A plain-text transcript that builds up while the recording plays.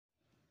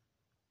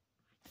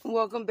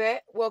Welcome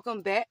back.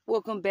 Welcome back.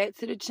 Welcome back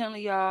to the channel,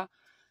 y'all.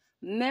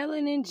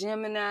 Melanin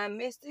Gemini,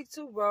 Mystic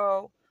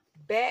Tarot,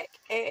 back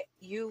at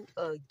you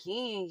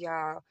again,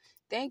 y'all.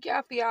 Thank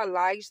y'all for y'all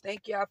likes.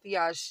 Thank y'all for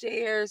y'all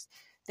shares.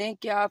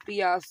 Thank y'all for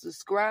y'all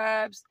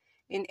subscribes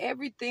and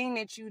everything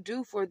that you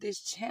do for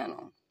this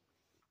channel.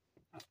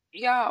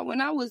 Y'all, when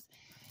I was,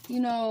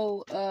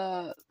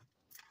 I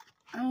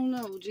don't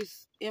know,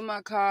 just in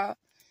my car,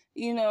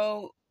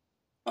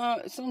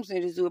 some say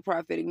to do a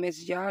prophetic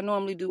message. Y'all, I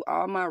normally do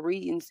all my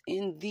readings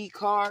in the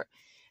car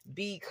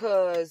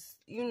because,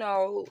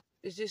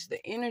 it's just the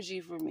energy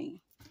for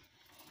me.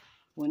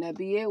 When I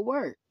be at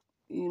work,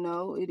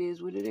 it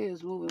is what it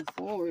is moving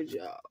forward,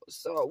 y'all.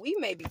 So we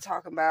may be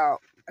talking about,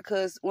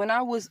 because when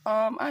I was,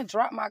 I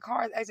dropped my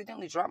cars,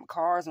 accidentally dropped my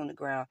cars on the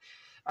ground.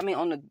 I mean,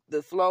 on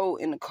the floor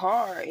in the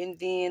car. And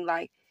then,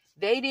 like,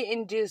 they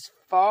didn't just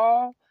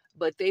fall,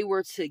 but they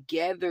were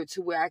together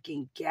to where I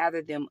can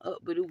gather them up.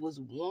 But it was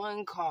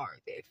one car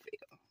that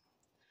fell.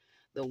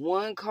 The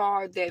one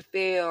card that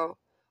fell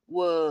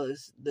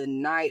was the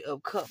Knight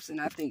of Cups, and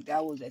I think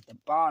that was at the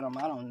bottom.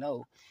 I don't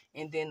know.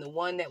 And then the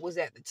one that was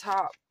at the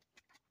top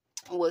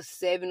was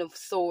Seven of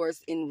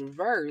Swords in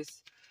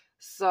reverse.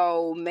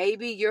 So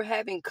maybe you're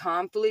having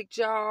conflict,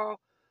 y'all,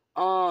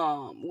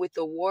 with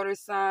the water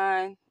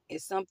sign.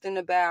 It's something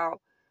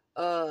about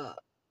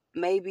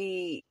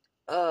maybe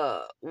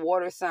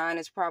water sign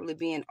is probably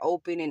being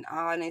open and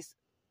honest,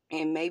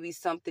 and maybe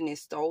something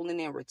is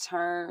stolen in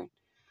return.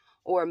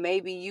 Or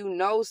maybe you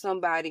know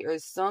somebody or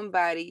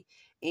somebody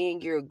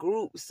in your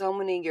group,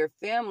 someone in your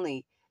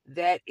family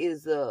that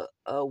is a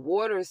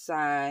water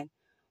sign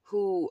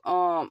who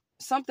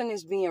something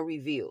is being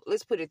revealed.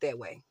 Let's put it that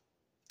way.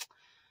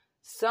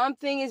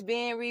 Something is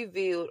being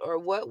revealed, or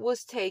what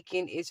was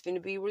taken is going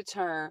to be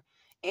returned,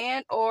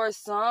 and or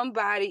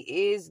somebody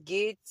is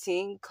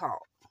getting caught.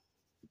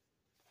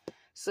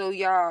 So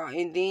y'all,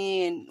 and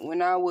then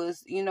when I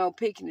was,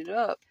 picking it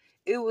up,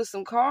 it was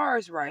some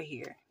cars right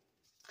here.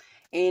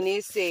 And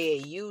it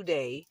said you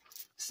day.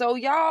 So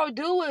y'all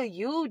do a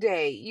you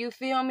day. You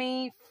feel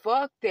me?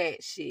 Fuck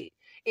that shit.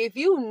 If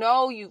you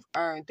know you've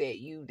earned that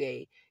you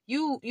day,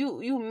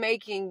 you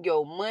making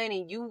your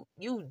money, you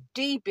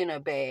deep in a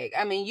bag.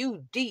 I mean,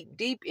 you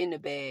deep in the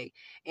bag.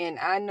 And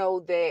I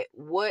know that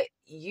what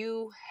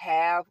you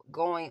have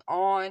going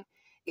on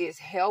is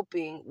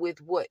helping with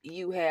what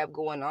you have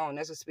going on.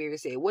 That's what Spirit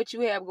said. What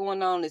you have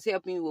going on is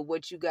helping you with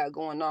what you got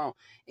going on.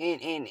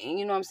 And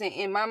you know what I'm saying?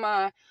 In my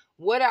mind,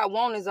 what I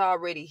want is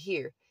already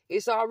here.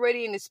 It's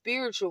already in the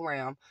spiritual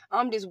realm.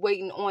 I'm just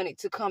waiting on it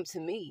to come to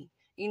me.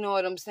 You know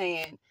what I'm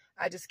saying?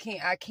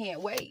 I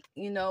can't wait.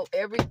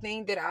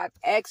 Everything that I've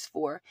asked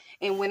for.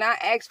 And when I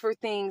ask for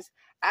things,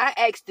 I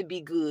ask to be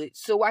good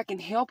so I can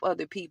help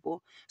other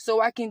people. So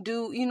I can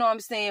do,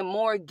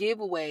 more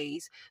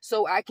giveaways.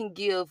 So I can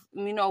give,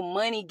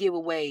 money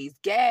giveaways,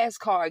 gas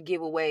card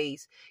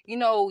giveaways,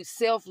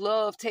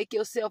 self-love, take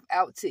yourself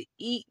out to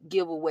eat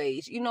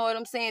giveaways. You know what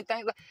I'm saying?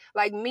 Things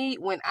like me,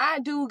 when I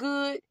do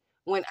good,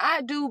 when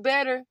I do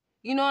better,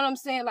 you know what I'm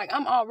saying? Like,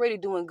 I'm already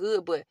doing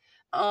good, but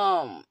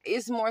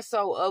it's more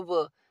so of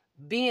a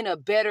being a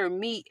better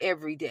me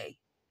every day,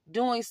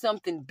 doing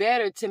something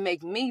better to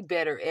make me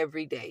better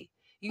every day.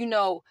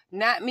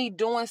 Not me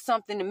doing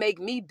something to make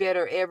me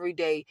better every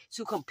day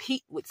to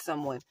compete with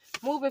someone.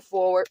 Moving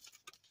forward,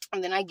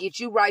 and then I get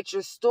you write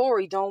your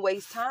story. Don't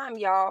waste time,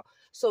 y'all.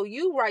 So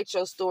you write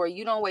your story.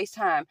 You don't waste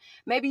time.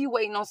 Maybe you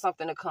waiting on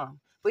something to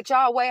come. But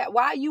y'all, why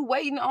are you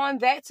waiting on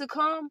that to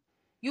come?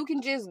 You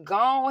can just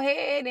go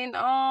ahead and,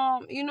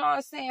 you know what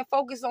I'm saying,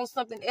 focus on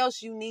something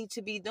else you need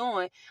to be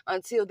doing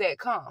until that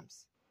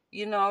comes.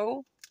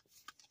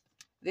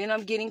 Then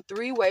I'm getting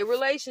three-way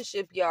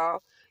relationship, y'all.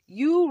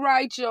 You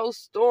write your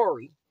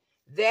story.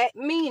 That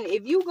mean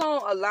if you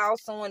gonna allow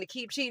someone to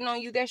keep cheating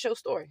on you, that's your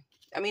story.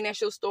 I mean,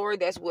 that's your story.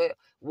 That's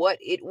what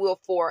it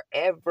will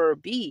forever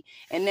be.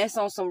 And that's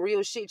on some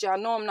real shit. Y'all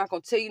know I'm not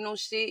gonna tell you no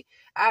shit.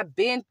 I've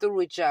been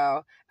through it,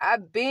 y'all.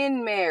 I've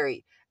been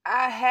married.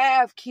 I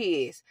have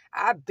kids.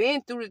 I've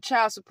been through the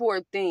child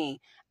support thing.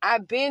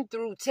 I've been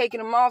through taking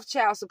them off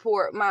child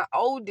support, my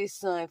oldest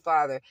son,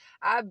 father.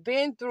 I've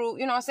been through,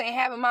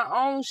 having my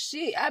own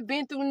shit. I've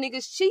been through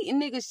niggas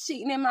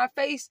cheating in my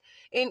face.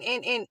 And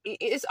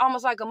it's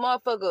almost like a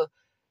motherfucker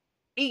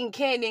eating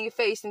candy in your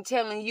face and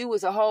telling you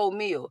it's a whole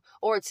meal.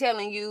 Or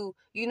telling you,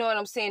 you know what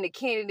I'm saying, the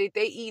candy that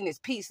they eating is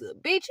pizza.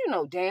 Bitch, you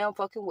know damn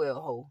fucking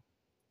well, ho.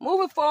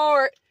 Moving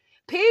forward,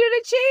 Peter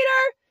the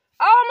Cheater.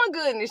 Oh my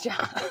goodness,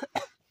 y'all.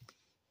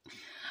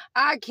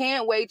 I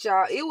can't wait,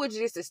 y'all. It was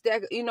just a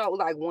stack,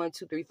 like 1,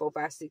 2, 3, 4,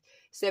 5, 6,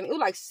 7. It was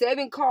like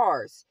 7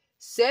 cards.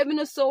 7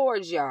 of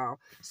swords, y'all.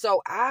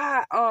 So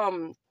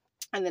and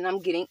then I'm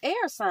getting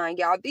air sign,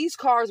 y'all. These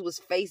cards was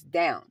face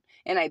down,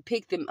 and I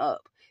picked them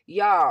up.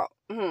 Y'all,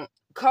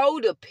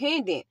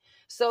 codependent.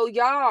 So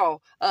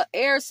y'all,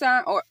 air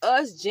sign or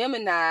us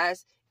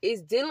Geminis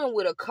is dealing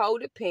with a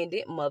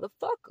codependent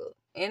motherfucker.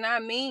 And I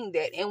mean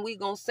that. And we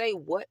gonna say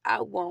what I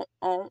want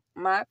on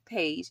my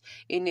page.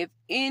 And if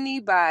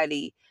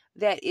anybody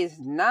that is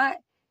not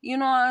You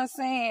know what I'm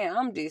saying?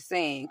 I'm just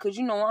saying, because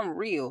you know I'm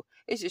real.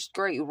 It's just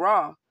straight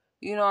raw.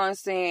 You know what I'm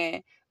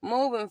saying?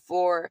 Moving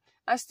forward,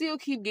 I still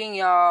keep getting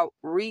y'all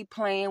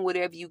replaying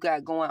whatever you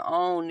got going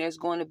on. There's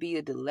going to be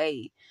a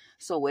delay.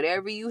 So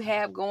whatever you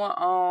have going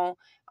on,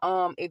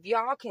 if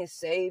y'all can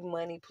save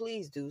money,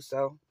 please do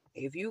so.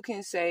 If you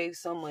can save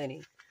some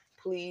money,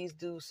 please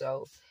do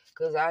so.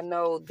 Because I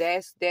know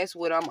that's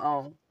what I'm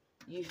on.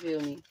 You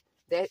feel me?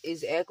 That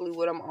is exactly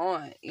what I'm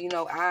on. You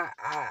know, I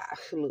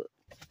look.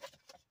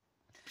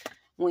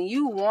 When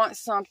you want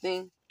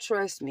something,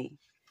 trust me,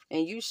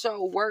 and you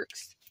show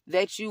works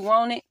that you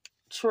want it,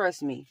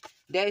 trust me,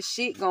 that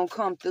shit gonna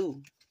come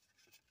through.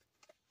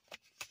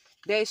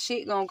 That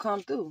shit gonna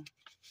come through.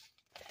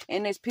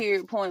 And that's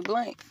period, point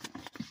blank.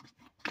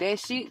 That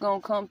shit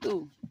gonna come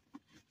through.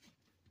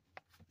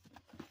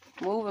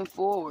 Moving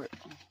forward.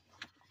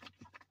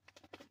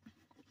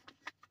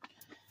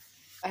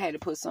 I had to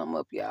put something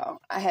up, y'all.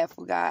 I had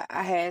forgot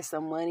I had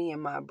some money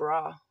in my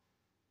bra.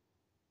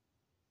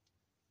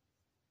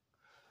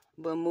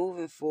 But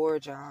moving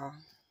forward, y'all.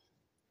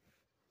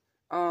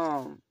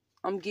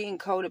 I'm getting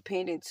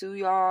codependent too,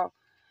 y'all.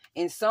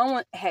 And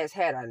someone has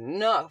had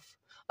enough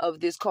of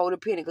this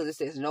codependent, because it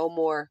says no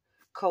more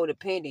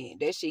codependent.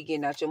 That shit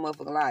getting out your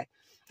motherfucking life.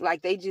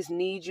 Like they just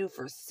need you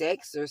for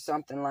sex or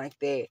something like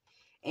that.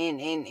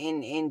 And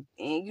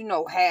you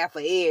know, half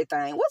of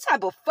everything. What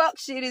type of fuck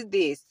shit is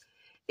this?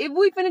 If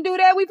we finna do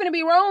that, we finna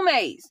be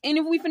roommates. And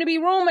if we finna be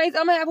roommates,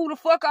 I'm gonna have who the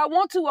fuck I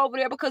want to over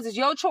there, because it's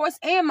your choice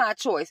and my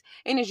choice.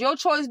 And it's your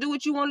choice, do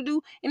what you want to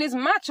do, and it's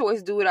my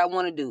choice, do what I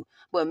want to do.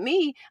 But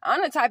me,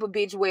 I'm the type of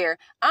bitch where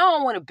I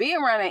don't want to be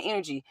around that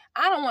energy.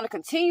 I don't want to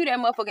continue that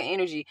motherfucking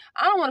energy.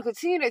 I don't want to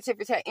continue that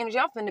tit-for-tat energy.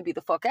 I'm finna be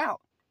the fuck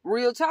out.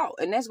 Real talk.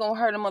 And that's gonna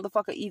hurt a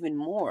motherfucker even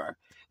more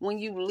when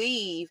you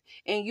leave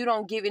and you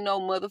don't give it no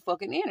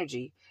motherfucking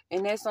energy.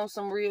 And that's on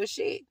some real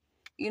shit.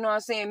 You know what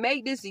I'm saying?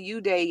 Make this a you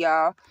day,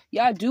 y'all.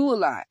 Y'all do a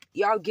lot.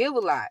 Y'all give a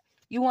lot.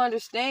 You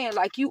understand?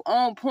 Like, you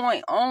on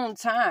point, on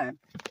time.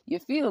 You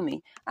feel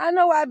me? I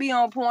know I be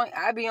on point.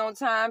 I be on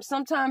time.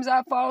 Sometimes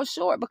I fall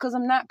short because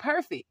I'm not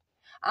perfect.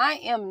 I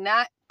am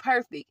not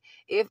perfect.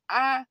 If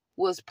I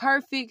was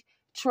perfect,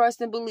 trust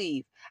and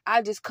believe,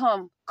 I just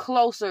come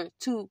closer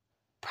to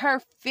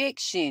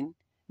perfection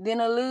than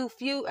a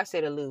few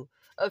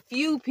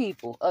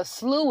people, a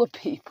slew of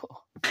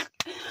people.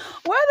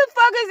 Where the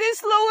fuck is this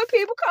slew of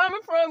people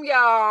coming from,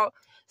 y'all?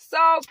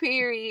 So,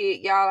 period,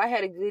 y'all. I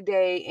had a good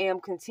day.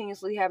 Am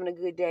continuously having a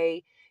good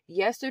day.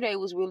 Yesterday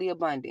was really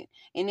abundant.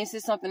 And this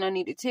is something I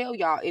need to tell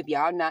y'all, if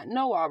y'all not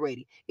know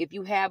already. If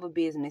you have a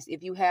business,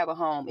 if you have a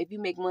home, if you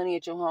make money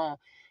at your home,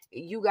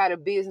 you got a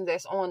business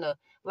that's on the,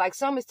 like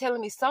someone's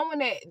telling me, someone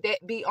that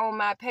be on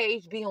my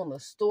page be on the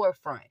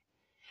storefront.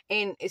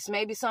 And it's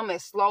maybe something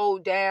that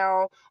slowed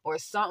down, or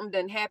something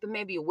done happened.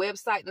 Maybe a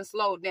website done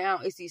slowed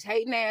down. It's these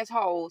hating ass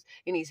hoes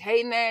and these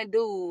hating ass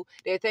dudes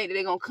that think that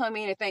they're going to come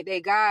in and think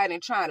they God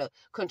and trying to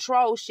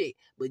control shit.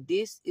 But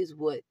this is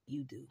what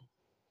you do.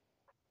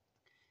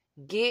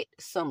 Get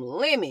some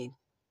lemon.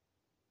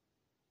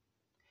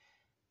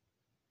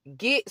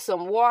 Get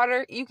some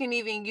water. You can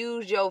even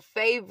use your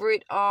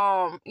favorite,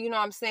 you know what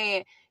I'm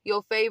saying,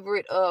 your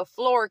favorite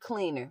floor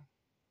cleaner.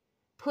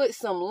 Put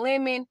some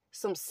lemon,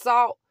 some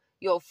salt,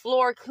 your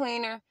floor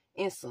cleaner,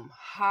 and some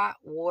hot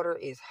water,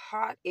 as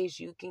hot as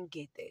you can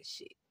get that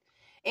shit.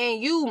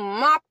 And you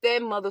mop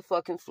that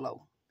motherfucking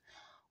floor.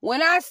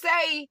 When I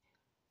say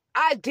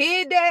I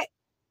did that,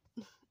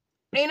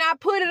 and I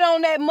put it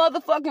on that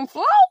motherfucking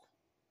floor,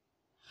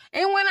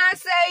 and when I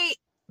say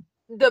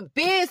the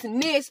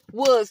business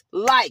was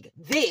like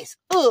this,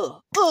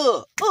 like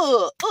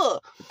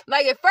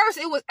at first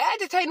it was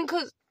agitating,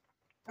 because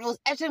it was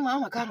agitating. Oh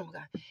my God.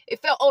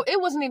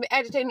 It wasn't even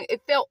agitating.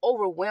 It felt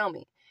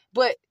overwhelming.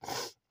 But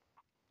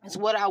it's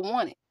what I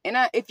wanted. And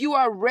if you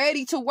are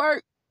ready to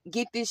work,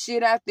 get this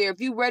shit out there.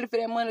 If you ready for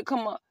that money to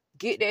come up,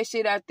 get that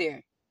shit out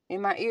there.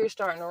 And my ears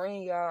starting to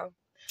ring, y'all.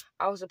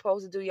 I was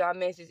supposed to do y'all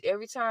message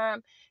every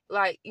time.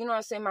 Like, you know what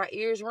I'm saying, my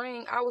ears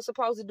ring. I was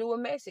supposed to do a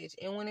message.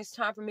 And when it's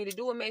time for me to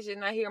do a message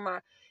and I hear my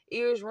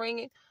ears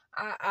ringing,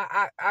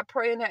 I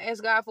pray and I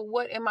ask God, for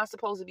what am I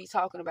supposed to be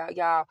talking about,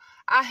 y'all?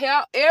 I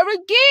help ever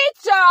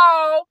get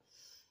y'all.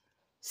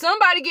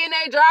 Somebody getting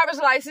their driver's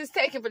license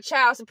taken for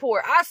child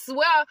support. I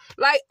swear,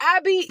 like,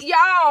 I be,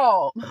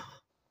 y'all.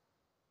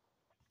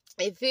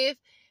 If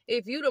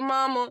you the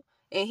mama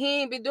and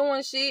he ain't been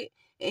doing shit,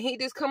 and he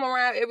just come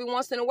around every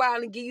once in a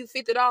while and give you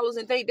 $50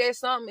 and think that's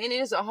something, and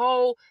it's a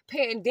whole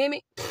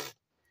pandemic,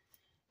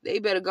 they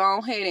better go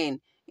ahead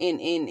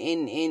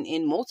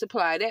and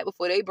multiply that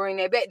before they bring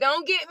that back.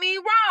 Don't get me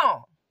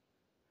wrong.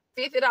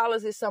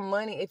 $50 is some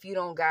money if you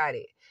don't got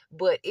it.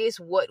 But it's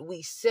what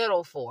we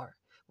settle for.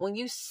 When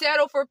you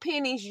settle for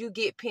pennies, you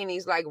get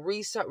pennies, like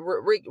Ray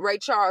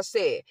Charles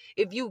said.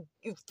 If you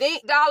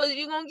think dollars,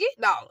 you're going to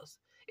get dollars.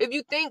 If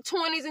you think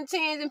 20s and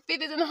 10s and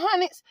 50s and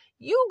 100s,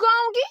 you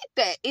gonna get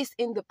that. It's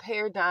in the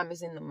paradigm,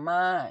 it's in the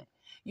mind.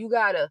 You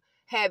gotta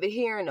have it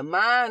here in the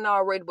mind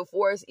already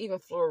before it's even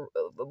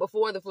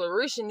before the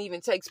flourishing even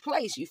takes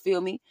place. You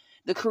feel me?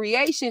 The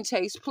creation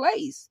takes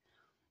place.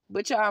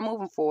 But y'all,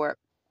 moving forward,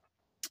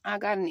 I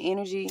got an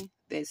energy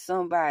that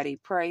somebody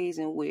prays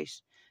and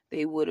wish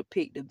they would have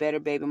picked a better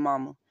baby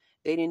mama.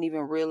 They didn't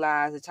even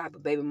realize the type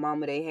of baby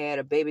mama they had,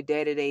 a baby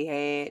daddy they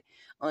had,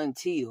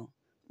 until,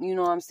 you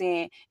know what I'm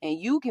saying? And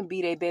you can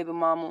be their baby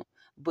mama,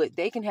 but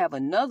they can have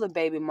another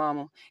baby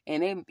mama,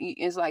 and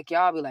it's like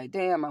y'all be like,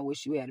 damn, I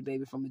wish you had a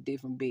baby from a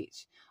different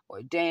bitch.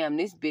 Or damn,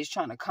 this bitch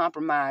trying to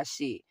compromise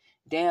shit.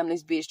 Damn,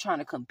 this bitch trying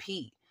to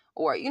compete.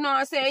 Or, you know what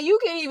I'm saying? You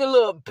can even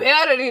look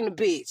better than the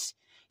bitch.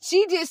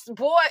 She just,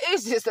 boy,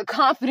 it's just a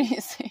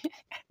confidence.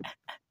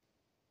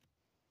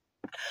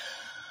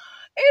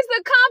 It's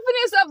the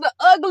confidence of the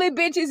ugly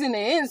bitches in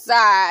the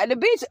inside. The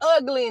bitch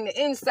ugly in the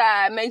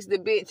inside makes the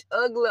bitch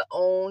ugly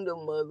on the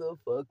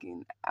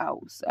motherfucking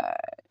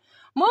outside.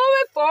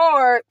 Moving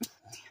forward.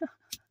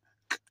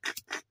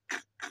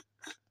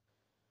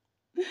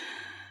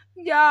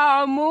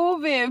 Y'all,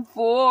 moving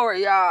forward,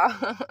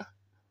 y'all.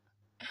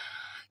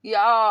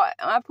 Y'all,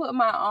 I put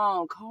my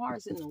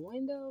cards in the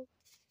window.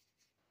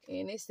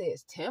 And it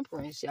says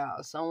temperance,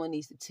 y'all. Someone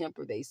needs to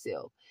temper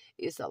themselves.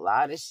 It's a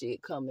lot of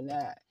shit coming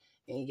out.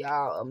 And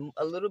y'all,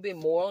 a little bit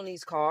more on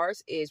these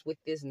cards is with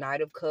this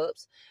Knight of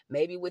Cups.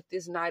 Maybe with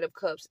this Knight of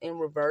Cups in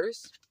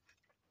reverse.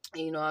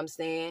 You know what I'm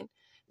saying?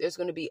 There's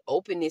going to be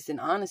openness and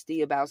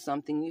honesty about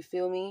something, you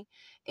feel me?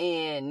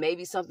 And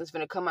maybe something's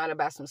going to come out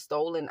about some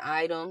stolen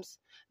items.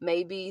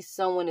 Maybe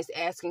someone is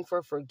asking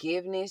for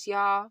forgiveness,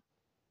 y'all.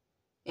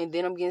 And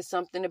then I'm getting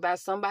something about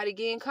somebody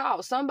getting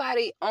caught.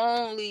 Somebody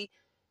only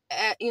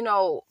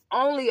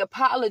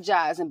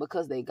apologizing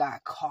because they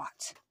got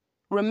caught.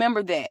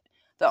 Remember that.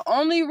 The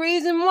only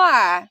reason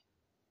why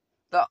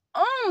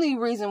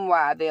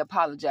they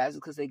apologize is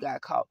because they got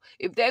caught.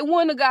 If they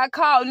wouldn't have got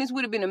caught and this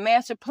would have been a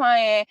master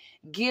plan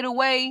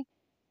getaway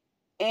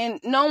and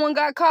no one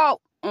got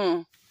caught,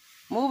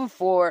 moving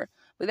forward.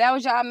 But that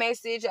was y'all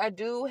message. I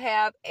do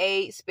have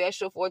a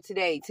special for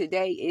today.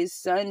 Today is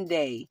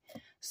Sunday.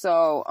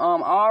 So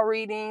all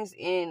readings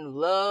in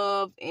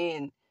love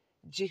and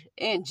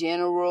in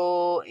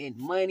general, in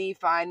money,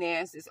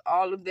 finances,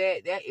 all of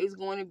that is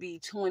going to be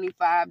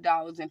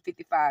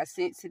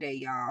 $25.55 today,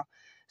 y'all.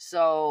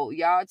 So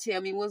y'all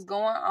tell me what's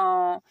going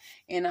on,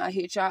 and I'll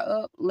hit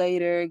y'all up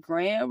later.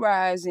 Grand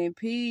Rising.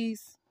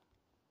 Peace.